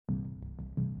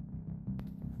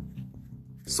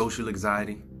social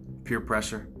anxiety, peer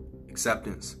pressure,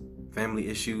 acceptance, family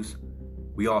issues.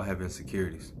 We all have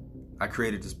insecurities. I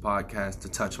created this podcast to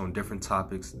touch on different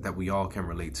topics that we all can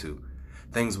relate to,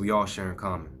 things we all share in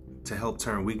common, to help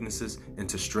turn weaknesses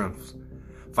into strengths,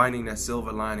 finding that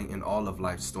silver lining in all of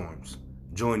life's storms.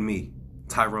 Join me,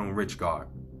 Tyrone Richgard,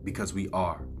 because we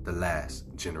are the last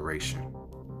generation.